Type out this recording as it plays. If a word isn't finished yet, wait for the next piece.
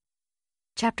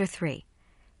Chapter 3.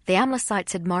 The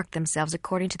Amlicites had marked themselves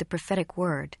according to the prophetic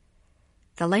word.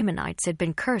 The Lamanites had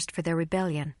been cursed for their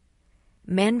rebellion.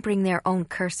 Men bring their own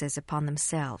curses upon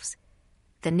themselves.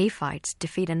 The Nephites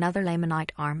defeat another Lamanite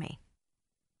army.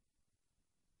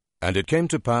 And it came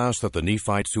to pass that the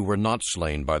Nephites who were not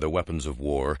slain by the weapons of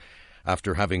war,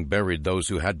 after having buried those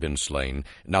who had been slain,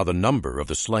 now the number of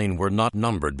the slain were not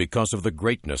numbered because of the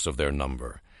greatness of their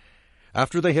number.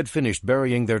 After they had finished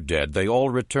burying their dead, they all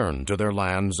returned to their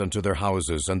lands and to their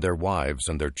houses and their wives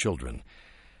and their children.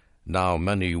 Now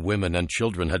many women and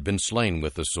children had been slain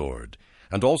with the sword,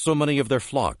 and also many of their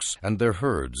flocks and their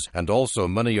herds, and also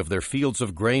many of their fields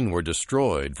of grain were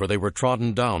destroyed, for they were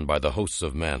trodden down by the hosts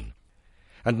of men.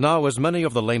 And now as many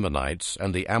of the Lamanites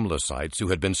and the Amlicites who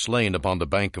had been slain upon the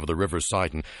bank of the river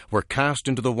Sidon were cast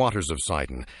into the waters of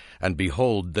Sidon, and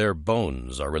behold, their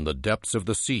bones are in the depths of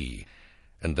the sea,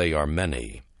 and they are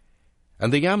many.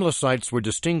 And the Amlicites were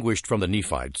distinguished from the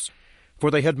Nephites, for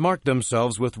they had marked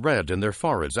themselves with red in their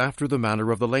foreheads after the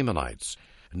manner of the Lamanites.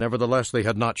 Nevertheless they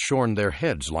had not shorn their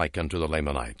heads like unto the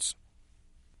Lamanites.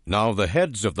 Now the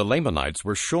heads of the Lamanites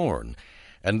were shorn,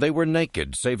 and they were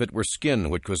naked, save it were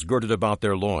skin which was girded about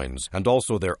their loins, and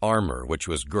also their armor which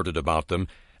was girded about them,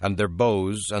 and their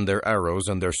bows, and their arrows,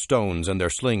 and their stones, and their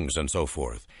slings, and so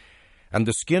forth. And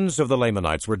the skins of the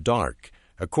Lamanites were dark,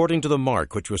 according to the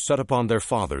mark which was set upon their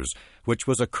fathers, which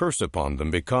was a curse upon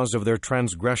them because of their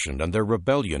transgression and their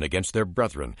rebellion against their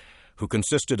brethren, who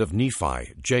consisted of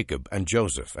Nephi, Jacob, and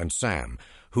Joseph, and Sam,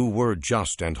 who were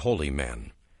just and holy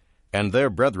men. And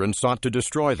their brethren sought to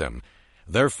destroy them.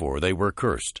 Therefore they were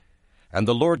cursed. And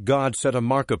the Lord God set a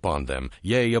mark upon them,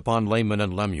 yea, upon Laman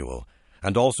and Lemuel,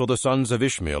 and also the sons of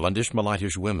Ishmael and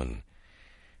Ishmaelitish women.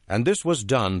 And this was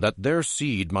done that their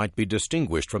seed might be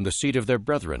distinguished from the seed of their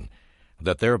brethren,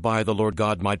 that thereby the Lord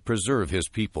God might preserve his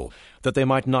people, that they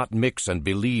might not mix and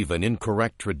believe in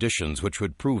incorrect traditions which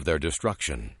would prove their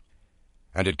destruction.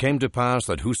 And it came to pass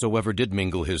that whosoever did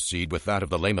mingle his seed with that of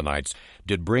the Lamanites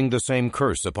did bring the same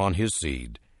curse upon his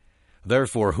seed.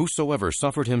 Therefore whosoever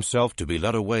suffered himself to be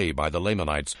led away by the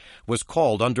Lamanites was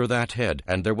called under that head,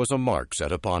 and there was a mark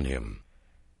set upon him.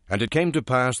 And it came to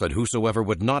pass that whosoever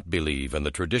would not believe in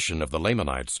the tradition of the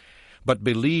Lamanites, but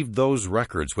believed those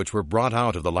records which were brought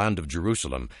out of the land of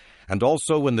Jerusalem, and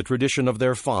also in the tradition of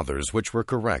their fathers which were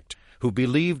correct, who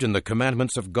believed in the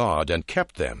commandments of God and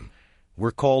kept them,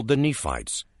 were called the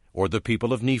Nephites, or the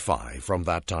people of Nephi, from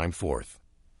that time forth.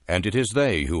 And it is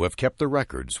they who have kept the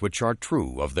records which are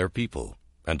true of their people,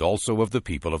 and also of the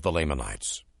people of the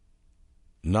Lamanites.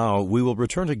 Now we will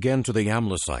return again to the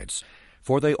Amlicites,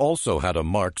 for they also had a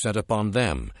mark set upon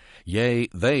them. Yea,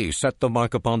 they set the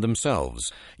mark upon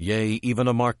themselves, yea, even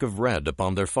a mark of red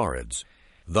upon their foreheads.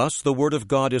 Thus the word of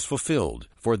God is fulfilled,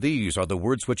 for these are the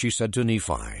words which he said to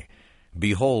Nephi,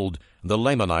 Behold, the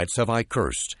Lamanites have I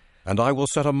cursed, and I will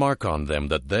set a mark on them,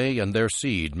 that they and their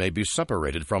seed may be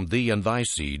separated from thee and thy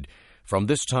seed, from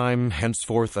this time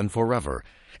henceforth and forever,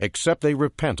 except they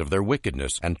repent of their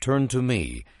wickedness and turn to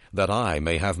me, that I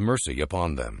may have mercy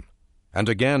upon them. And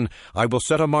again, I will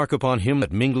set a mark upon him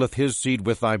that mingleth his seed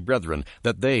with thy brethren,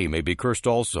 that they may be cursed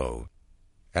also.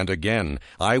 And again,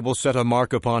 I will set a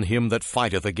mark upon him that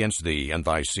fighteth against thee and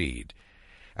thy seed.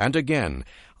 And again,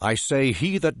 I say,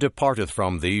 he that departeth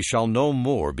from thee shall no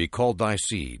more be called thy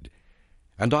seed.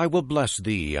 And I will bless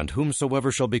thee, and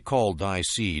whomsoever shall be called thy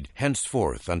seed,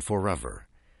 henceforth and forever.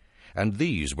 And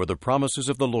these were the promises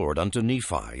of the Lord unto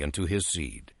Nephi and to his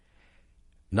seed.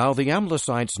 Now the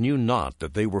Amlicites knew not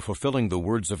that they were fulfilling the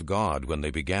words of God when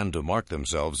they began to mark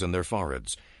themselves in their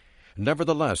foreheads.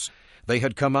 Nevertheless, they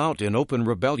had come out in open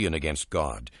rebellion against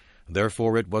God.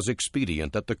 Therefore it was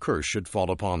expedient that the curse should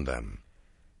fall upon them.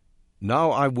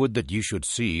 Now I would that ye should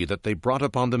see that they brought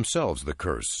upon themselves the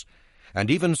curse.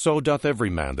 And even so doth every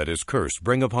man that is cursed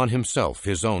bring upon himself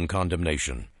his own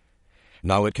condemnation.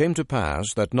 Now it came to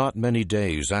pass that not many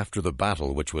days after the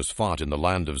battle which was fought in the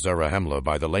land of Zarahemla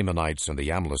by the Lamanites and the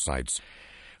Amlicites,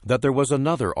 that there was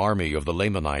another army of the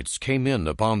Lamanites came in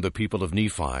upon the people of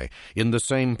Nephi, in the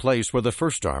same place where the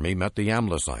first army met the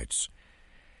Amlicites.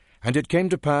 And it came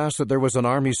to pass that there was an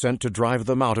army sent to drive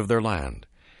them out of their land.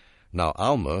 Now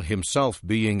Alma himself,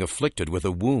 being afflicted with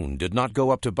a wound, did not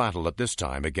go up to battle at this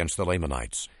time against the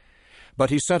Lamanites. But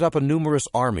he set up a numerous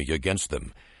army against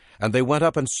them, and they went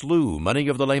up and slew many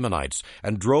of the Lamanites,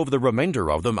 and drove the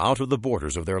remainder of them out of the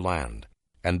borders of their land.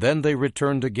 And then they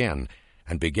returned again,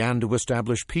 and began to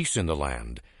establish peace in the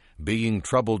land, being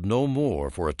troubled no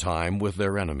more for a time with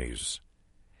their enemies.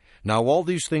 Now all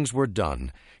these things were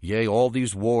done, yea, all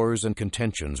these wars and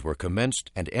contentions were commenced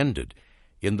and ended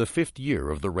in the 5th year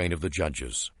of the reign of the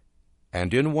judges.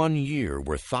 And in 1 year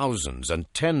were thousands and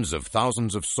tens of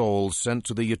thousands of souls sent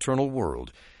to the eternal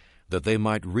world, that they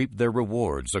might reap their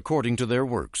rewards according to their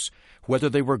works, whether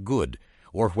they were good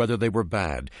or whether they were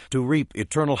bad, to reap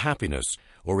eternal happiness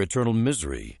or eternal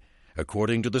misery,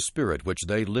 according to the spirit which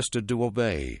they listed to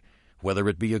obey, whether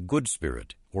it be a good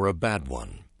spirit or a bad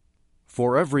one.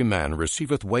 For every man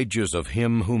receiveth wages of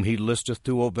him whom he listeth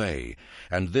to obey,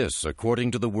 and this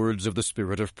according to the words of the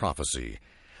spirit of prophecy.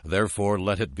 Therefore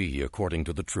let it be according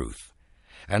to the truth.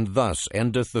 And thus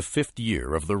endeth the 5th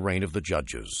year of the reign of the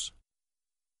judges.